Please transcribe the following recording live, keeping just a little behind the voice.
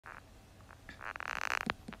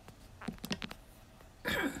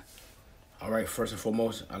All right, first and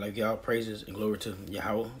foremost, I like y'all praises and glory to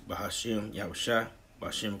Yahweh, Bahashim, Yahushua,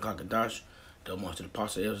 Bahashim Kakadash, the master, the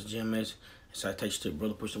apostle, elders, GMS, and citation to the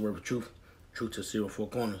brother, push the word of truth, truth to zero four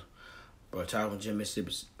corners. Brother Tyler,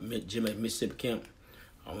 GMS Mississippi Camp.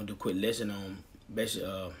 I want to do a quick lesson on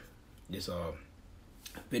basically this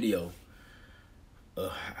video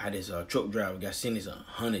how this truck driver got sentenced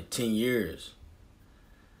 110 years.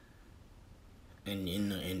 And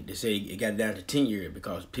they say it got down to 10 years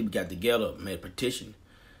because people got together, made a petition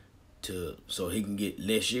so he can get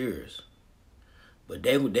less years. But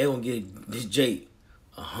they gonna give this Jake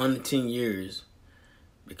 110 years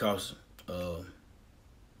because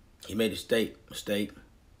he made a mistake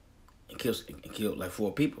and killed like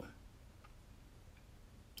 4 people.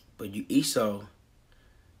 But you Esau,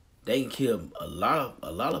 they can kill a lot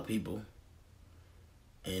of people,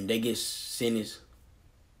 and they get sentenced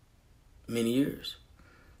many years.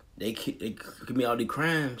 They commit all these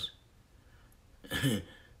crimes, and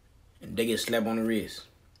they get slapped on the wrist.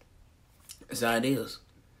 That's how it is.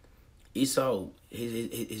 Esau,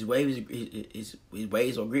 his ways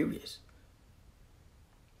are grievous,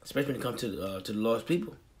 especially when it comes to the Lord's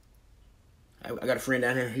people. I got a friend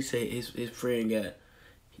down here. He said his friend got,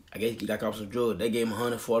 I guess he got off some drugs. They gave him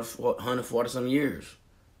 140 some years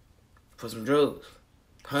for some drugs.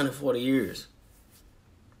 140 years.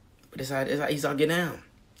 But that's how Esau get down.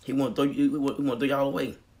 He want to throw y'all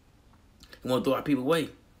away. He want to throw our people away.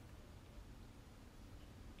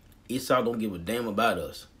 Esau don't give a damn about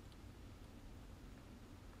us.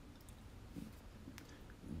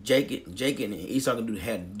 Jacob and Esau can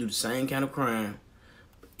do the same kind of crime.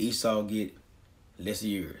 But Esau get less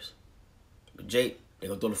years. But Jake, they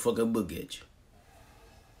gonna throw the fucking book at you.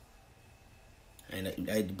 And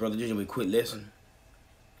hey, brother, just a quick lesson.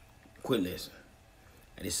 Quick lesson.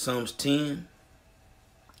 And it's Psalms 10.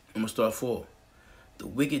 I'm gonna start 4. The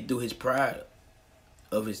wicked through his pride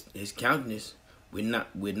of his countenance would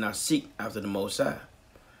not seek after the Most High.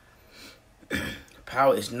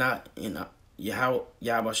 Power is not in Yahweh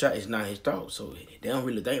is not his thought, so they don't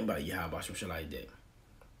really think about Yahweh shit like that.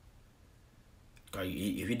 Cause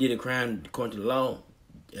if you did a crime according to the law,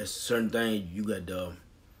 there's certain things you got to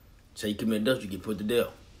say you commit adultery, you get put to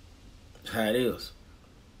death. That's how it is.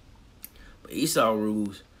 But Esau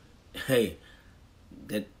rules, hey,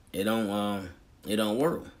 that it don't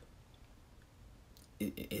work.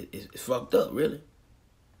 It's fucked up, really.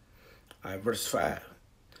 All right, verse 5.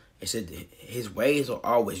 It said, his ways are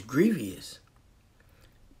always grievous.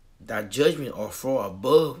 Thy judgment are far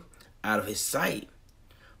above out of his sight.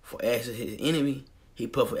 For as his enemy, he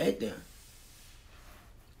puffeth at them.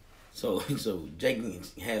 So Jake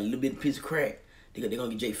had a little bit of piece of crack. They're gonna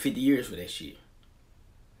get Jake 50 years for that shit.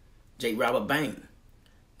 Jake rob a bank.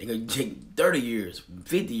 They're gonna Jake 30 years,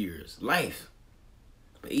 50 years, life.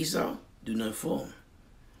 But Esau, do nothing for him.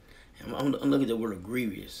 I'm looking at the word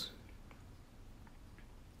grievous.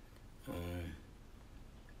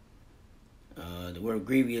 The word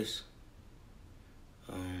grievous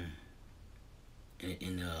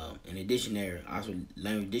in the dictionary, also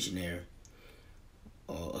language dictionary,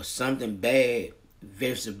 or something bad,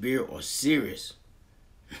 very severe or serious.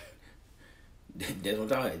 That's what I'm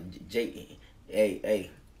talking about. Jake, hey,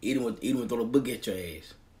 even throw the book at your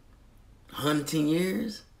ass. 110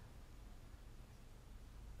 years?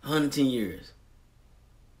 110 years.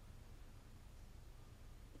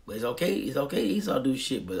 But it's okay. Esau do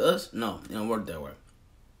shit, but us, no, it don't work that way.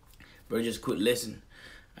 But just a quick lesson.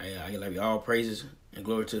 I like all praises and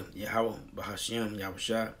glory to Yahweh, Bahashim,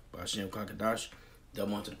 Yahushua, Bahashim Kakadash, the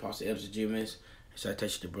master, the apostle, elders, GMS, and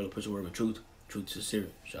citation to the brother, push the word of truth, truth to the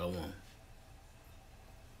Siri. Shalom.